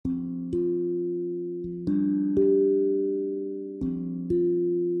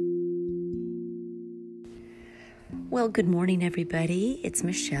Well, good morning, everybody. It's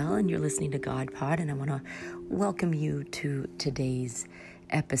Michelle, and you're listening to God Pod, and I want to welcome you to today's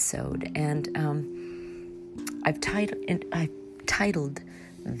episode. And I've titled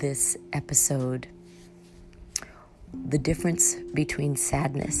this episode "The Difference Between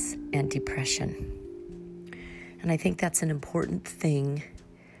Sadness and Depression," and I think that's an important thing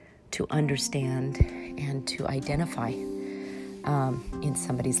to understand and to identify in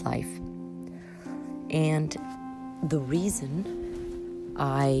somebody's life. And the reason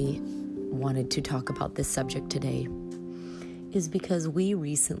I wanted to talk about this subject today is because we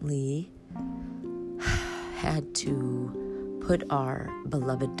recently had to put our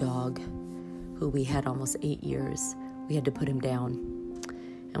beloved dog, who we had almost 8 years, we had to put him down.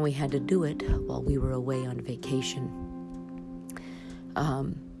 And we had to do it while we were away on vacation.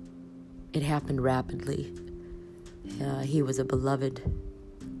 It happened rapidly. He was a beloved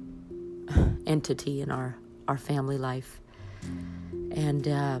entity in our family life, and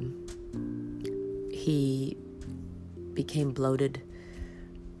he became bloated,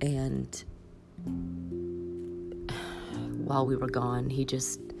 and while we were gone, he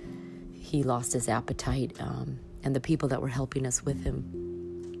lost his appetite, and the people that were helping us with him,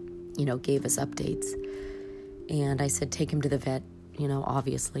 gave us updates. And I said, take him to the vet,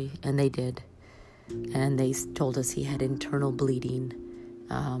 obviously, and they did. And they told us he had internal bleeding,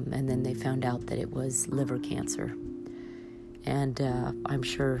 and then they found out that it was liver cancer. And I'm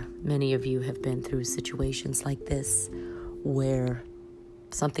sure many of you have been through situations like this where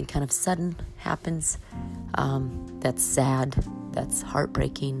something kind of sudden happens, that's sad, that's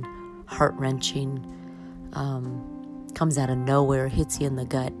heartbreaking, heart-wrenching, comes out of nowhere, hits you in the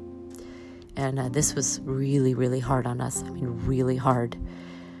gut. And this was really, really hard on us. I mean, really hard.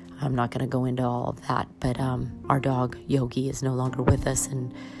 I'm not going to go into all of that, but our dog, Yogi, is no longer with us,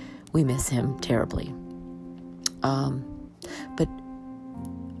 and we miss him terribly. But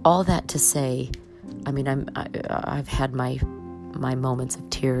all that to say, I mean, I've had my moments of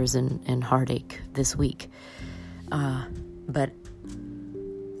tears and heartache this week. But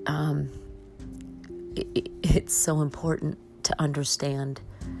it's so important to understand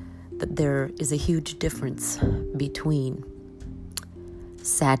that there is a huge difference between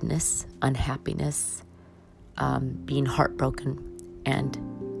sadness, unhappiness, being heartbroken, and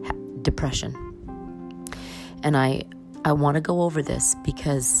depression. And I want to go over this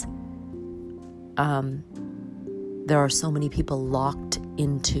because there are so many people locked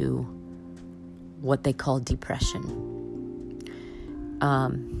into what they call depression.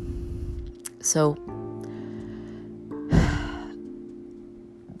 So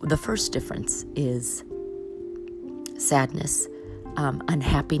the first difference is sadness,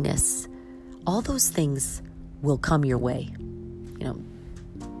 unhappiness. All those things will come your way.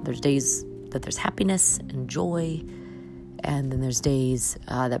 There's days that there's happiness and joy, and then there's days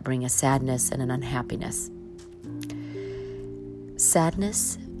that bring a sadness and an unhappiness.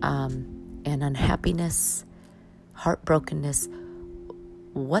 Sadness and unhappiness, heartbrokenness,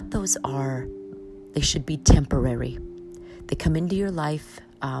 what those are, they should be temporary. They come into your life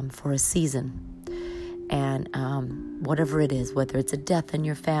for a season. And whatever it is, whether it's a death in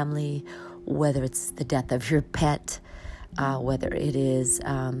your family, whether it's the death of your pet, whether it is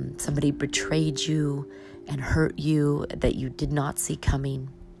somebody betrayed you and hurt you that you did not see coming,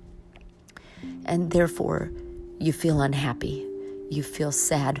 and therefore you feel unhappy, you feel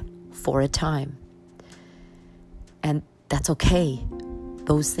sad for a time. And that's okay.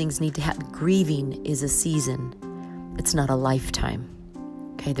 Those things need to happen. Grieving is a season. It's not a lifetime.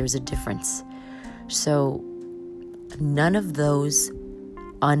 Okay, there's a difference. So none of those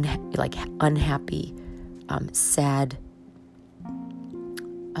unhappy, sad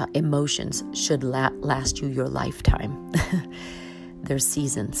emotions should last you your lifetime. There's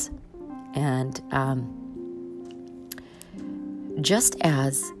seasons. And just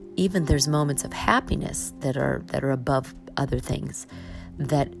as even there's moments of happiness that are above other things,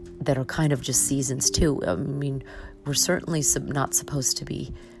 that are kind of just seasons too. I mean, we're certainly not supposed to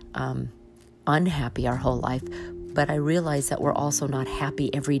be unhappy our whole life, but I realize that we're also not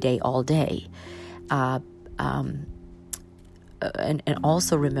happy every day, all day. And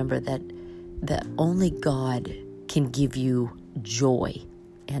also remember that only God can give you joy.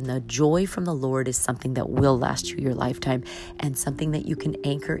 And the joy from the Lord is something that will last you your lifetime, and something that you can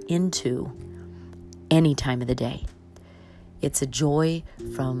anchor into any time of the day. It's a joy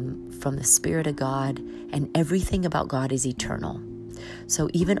from the Spirit of God, and everything about God is eternal. So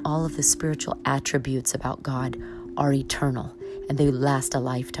even all of the spiritual attributes about God are eternal, and they last a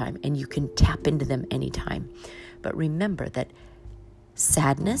lifetime, and you can tap into them anytime. But remember that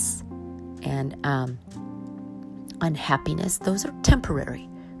sadness and unhappiness, those are temporary.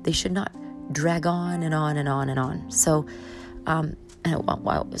 They should not drag on and on and on and on. So,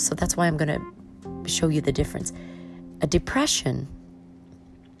 so that's why I'm going to show you the difference. A depression,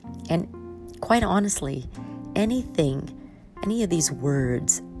 and quite honestly, any of these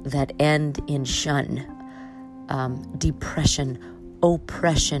words that end in shun, depression,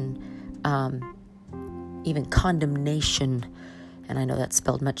 oppression, even condemnation, and I know that's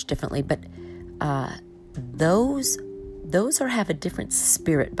spelled much differently, but those have a different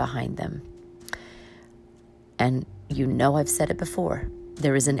spirit behind them. And I've said it before.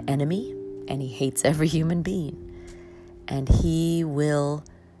 There is an enemy, and he hates every human being. And he will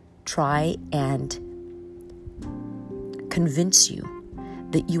try and convince you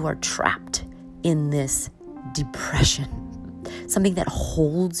that you are trapped in this depression, something that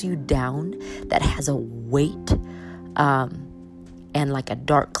holds you down, that has a weight, and like a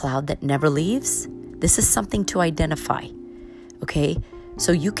dark cloud that never leaves. This is something to identify, okay?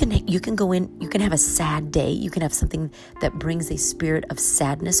 So you can go in, you can have a sad day, you can have something that brings a spirit of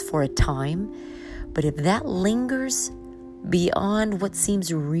sadness for a time, but if that lingers beyond what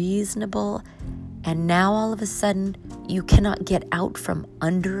seems reasonable, and now all of a sudden you cannot get out from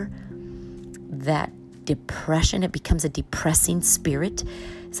under that depression, it becomes a depressing spirit,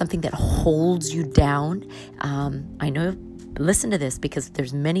 something that holds you down. I know, listen to this, because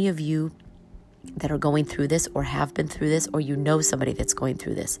there's many of you that are going through this or have been through this, or you know somebody that's going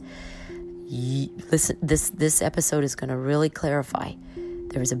through this. Listen, this episode is going to really clarify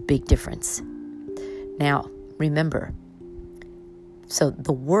there is a big difference. Now, remember, so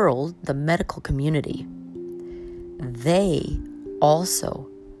the world, the medical community, they also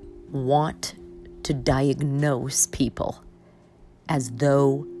want to diagnose people as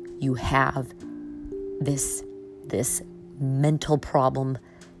though you have this mental problem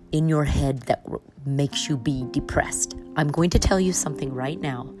in your head that makes you be depressed. I'm going to tell you something right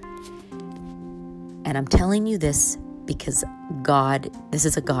now, and I'm telling you this because this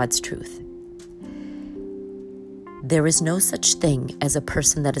is a God's truth. There is no such thing as a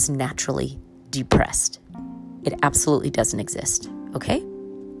person that is naturally depressed. It absolutely doesn't exist, okay?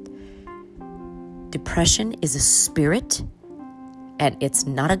 Depression is a spirit, and it's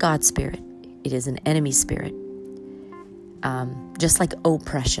not a God spirit. It is an enemy spirit. Just like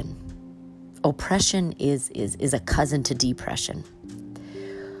oppression. Oppression is a cousin to depression.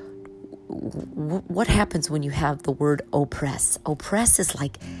 What happens when you have the word oppress? Oppress is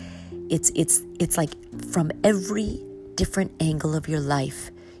like, it's like from every different angle of your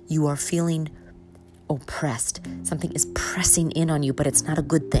life, you are feeling oppressed. Something is pressing in on you, but it's not a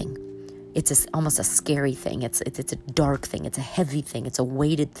good thing. It's almost a scary thing. It's a dark thing. It's a heavy thing. It's a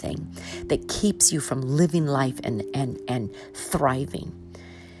weighted thing that keeps you from living life and thriving.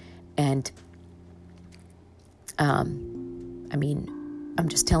 And I'm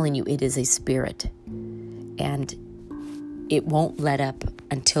just telling you, it is a spirit, and it won't let up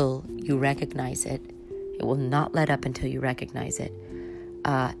until you recognize it. It will not let up until you recognize it,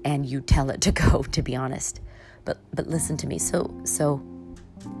 and you tell it to go. To be honest, but listen to me. So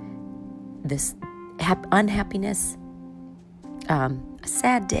this unhappiness, a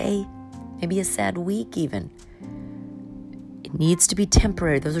sad day, maybe a sad week even, it needs to be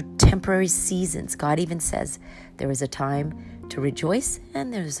temporary. Those are temporary seasons. God even says there is a time to rejoice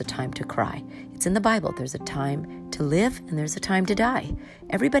and there's a time to cry. It's in the Bible. There's a time to live and there's a time to die.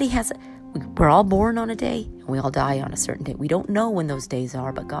 Everybody we're all born on a day and we all die on a certain day. We don't know when those days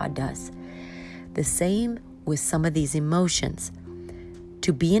are, but God does. The same with some of these emotions.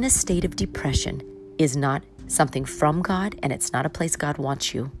 To be in a state of depression is not something from God, and it's not a place God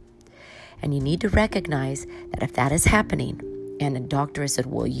wants you. And you need to recognize that if that is happening, and a doctor has said,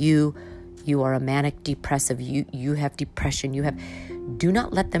 well, you are a manic depressive, you have depression, do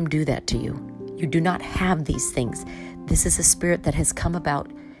not let them do that to you. You do not have these things. This is a spirit that has come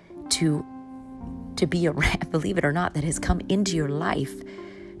about to be believe it or not, that has come into your life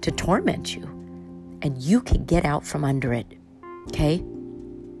to torment you. And you can get out from under it, okay?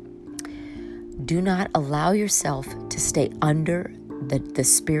 Do not allow yourself to stay under the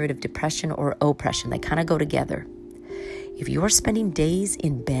spirit of depression or oppression. They kind of go together. If you are spending days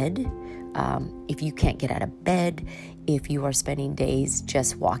in bed, if you can't get out of bed, if you are spending days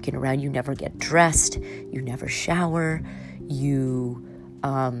just walking around, you never get dressed, you never shower, you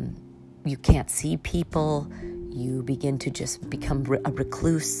can't see people, you begin to just become a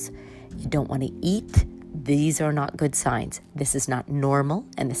recluse, you don't want to eat, these are not good signs. This is not normal,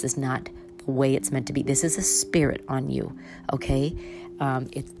 and this is not the way it's meant to be. This is a spirit on you, okay?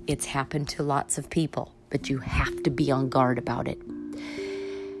 It's happened to lots of people, but you have to be on guard about it.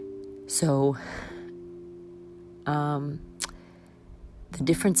 So The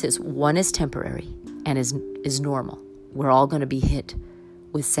difference is one is temporary and is normal. We're all going to be hit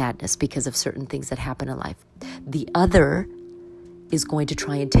with sadness because of certain things that happen in life. The other is going to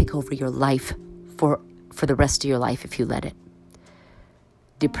try and take over your life for the rest of your life if you let it.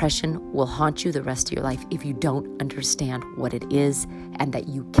 Depression will haunt you the rest of your life if you don't understand what it is and that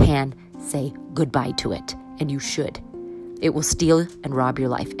you can say goodbye to it, and you should. It will steal and rob your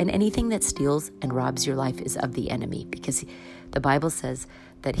life. And anything that steals and robs your life is of the enemy, because the Bible says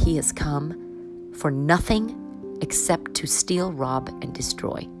that he has come for nothing except to steal, rob, and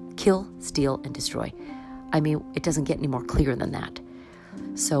destroy. Kill, steal, and destroy. I mean, it doesn't get any more clear than that.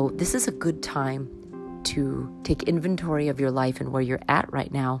 So this is a good time to take inventory of your life and where you're at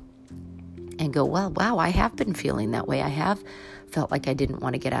right now and go, well, wow, I have been feeling that way. I have felt like I didn't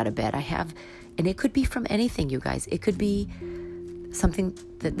want to get out of bed. And it could be from anything, you guys. It could be something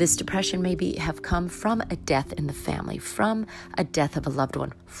that this depression maybe have come from a death in the family, from a death of a loved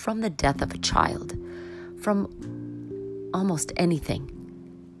one, from the death of a child, from almost anything.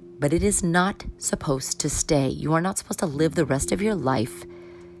 But it is not supposed to stay. You are not supposed to live the rest of your life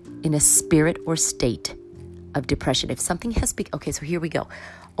in a spirit or state of depression. If something has okay, so here we go.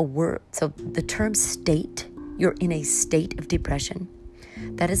 A word. So the term state, you're in a state of depression.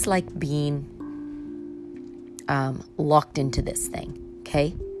 That is like being locked into this thing.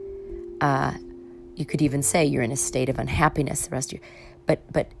 Okay, you could even say you're in a state of unhappiness the rest of your.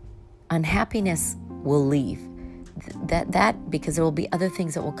 But unhappiness will leave. That because there will be other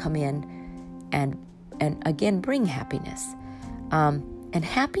things that will come in and again bring happiness. And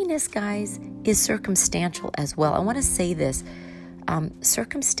happiness, guys, is circumstantial as well. I want to say this.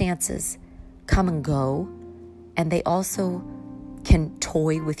 Circumstances come and go, and they also can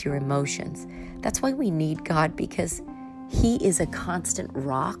toy with your emotions. That's why we need God, because he is a constant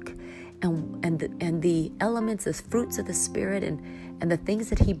rock, and the elements, the fruits of the Spirit, and the things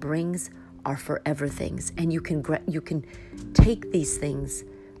that he brings are forever things. And you can take these things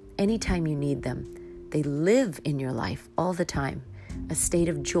anytime you need them. They live in your life all the time. A state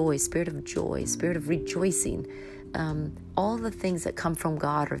of joy, spirit of rejoicing. All the things that come from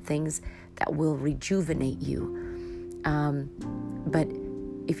God are things that will rejuvenate you. But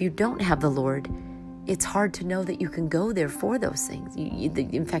if you don't have the Lord, it's hard to know that you can go there for those things.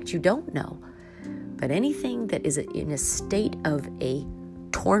 In fact, you don't know. But anything that is in a state of a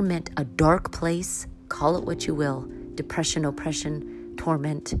torment, a dark place, call it what you will, depression, oppression,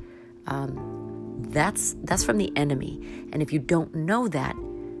 torment, that's from the enemy. And if you don't know that,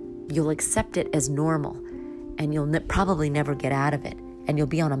 you'll accept it as normal, and you'll probably never get out of it, and you'll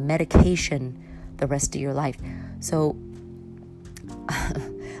be on a medication the rest of your life. So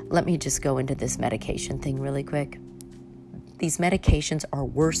let me just go into this medication thing really quick. These medications are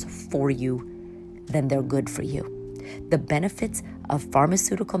worse for you than they're good for you. The benefits of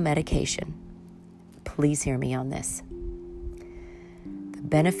pharmaceutical medication, please hear me on this. The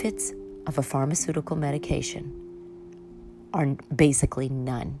benefits of a pharmaceutical medication are basically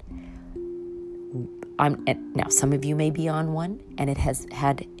none. Now, some of you may be on one, and it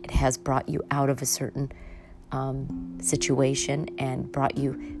has brought you out of a certain situation and brought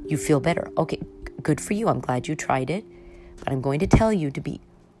you feel better. Okay, good for you. I'm glad you tried it, but I'm going to tell you to be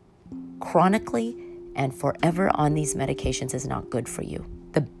chronically and forever on these medications is not good for you.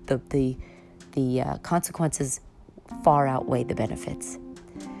 The consequences far outweigh the benefits.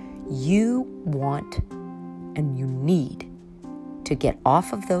 You want and you need to get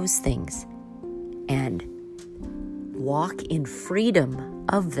off of those things and walk in freedom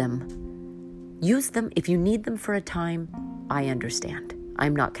of them. Use them if you need them for a time. I understand.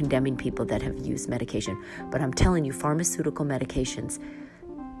 I'm not condemning people that have used medication, but I'm telling you, pharmaceutical medications,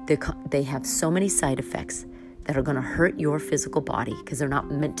 they have so many side effects that are going to hurt your physical body because they're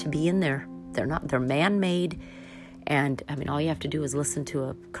not meant to be in there. They're man-made. And I mean, all you have to do is listen to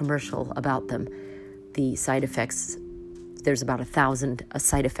a commercial about them. The side effects, there's about 1,000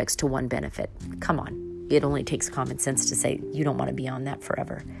 side effects to one benefit. Come on. It only takes common sense to say you don't want to be on that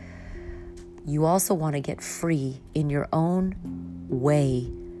forever. You also want to get free in your own way.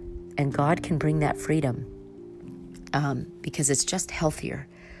 And God can bring that freedom because it's just healthier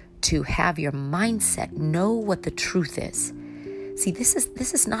to have your mindset know what the truth is. See, this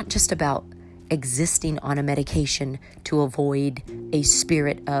is not just about existing on a medication to avoid a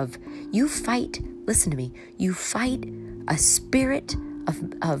spirit of, listen to me, you fight a spirit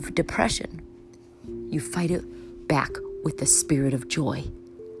of depression. You fight it back with the spirit of joy.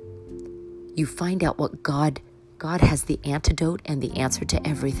 You find out what God has the antidote and the answer to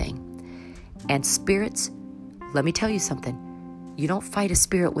everything. And spirits, let me tell you something. You don't fight a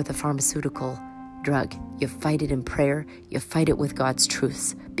spirit with a pharmaceutical drug. You fight it in prayer. You fight it with God's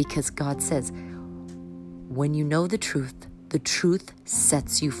truths, because God says, when you know the truth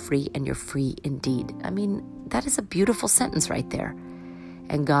sets you free, and you're free indeed. I mean, that is a beautiful sentence right there.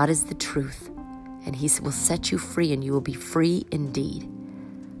 And God is the truth, and He will set you free, and you will be free indeed.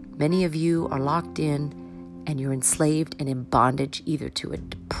 Many of you are locked in, and you're enslaved and in bondage, either to a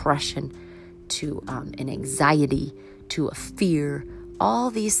depression, to an anxiety, to a fear, all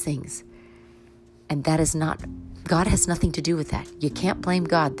these things. And that is not, God has nothing to do with that. You can't blame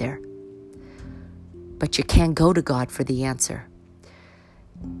God there. But you can go to God for the answer.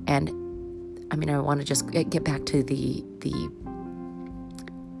 And I want to just get back to the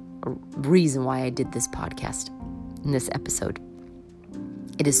reason why I did this podcast in this episode.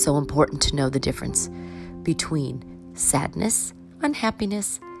 It is so important to know the difference between sadness,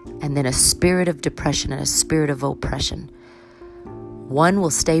 unhappiness, and then a spirit of depression and a spirit of oppression. One will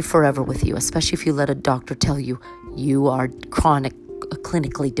stay forever with you, especially if you let a doctor tell you you are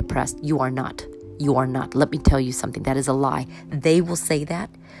clinically depressed. You are not. You are not. Let me tell you something. That is a lie. They will say that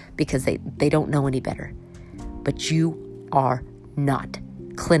because they don't know any better. But you are not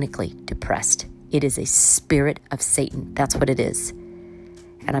clinically depressed. It is a spirit of Satan. That's what it is.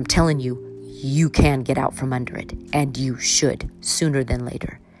 And I'm telling you, you can get out from under it, and you should sooner than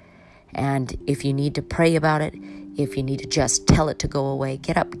later. And if you need to pray about it, if you need to just tell it to go away,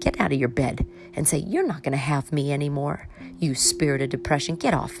 get up, get out of your bed and say, you're not going to have me anymore. You spirit of depression,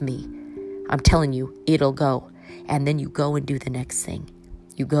 get off me. I'm telling you, it'll go. And then you go and do the next thing.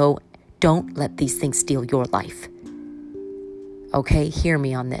 You go, don't let these things steal your life. Okay, hear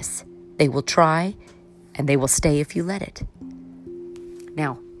me on this. They will try, and they will stay if you let it.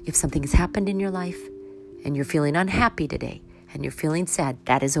 Now, if something has happened in your life, and you're feeling unhappy today, and you're feeling sad,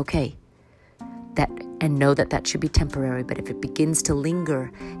 that is okay. And know that should be temporary. But if it begins to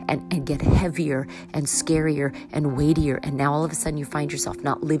linger and get heavier and scarier and weightier, and now all of a sudden you find yourself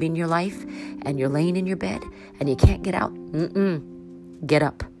not living your life, and you're laying in your bed and you can't get out, get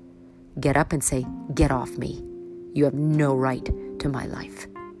up. Get up and say, get off me. You have no right to my life.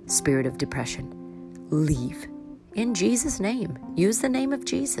 Spirit of depression, leave. In Jesus' name. Use the name of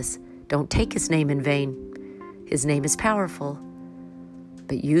Jesus. Don't take His name in vain. His name is powerful.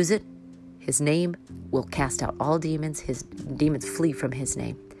 But use it. His name will cast out all demons. His demons flee from His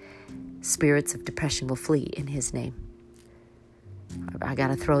name. Spirits of depression will flee in His name. I got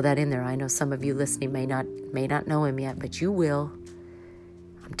to throw that in there. I know some of you listening may not know Him yet, but you will.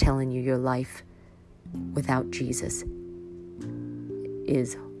 I'm telling you, your life without Jesus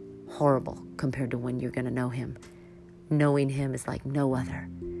is horrible compared to when you're going to know Him. Knowing Him is like no other.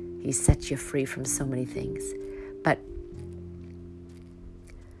 He sets you free from so many things. But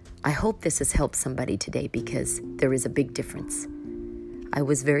I hope this has helped somebody today, because there is a big difference. I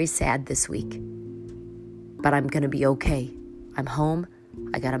was very sad this week, but I'm going to be okay. I'm home.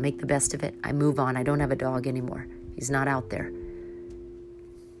 I got to make the best of it. I move on. I don't have a dog anymore. He's not out there.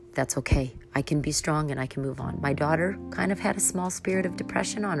 That's okay. I can be strong and I can move on. My daughter kind of had a small spirit of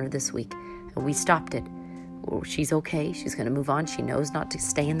depression on her this week, and we stopped it. Oh, she's okay. She's going to move on. She knows not to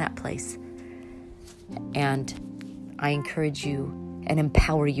stay in that place. And I encourage you and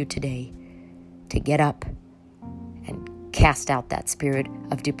empower you today to get up and cast out that spirit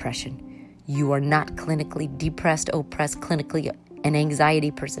of depression. You are not clinically depressed, oppressed, clinically an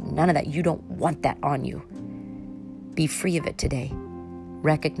anxiety person. None of that. You don't want that on you. Be free of it today.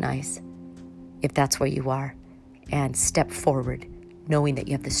 Recognize if that's where you are, and step forward knowing that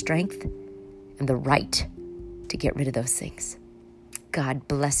you have the strength and the right to get rid of those things. God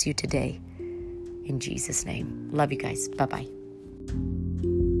bless you today. In Jesus' name. Love you guys. Bye-bye.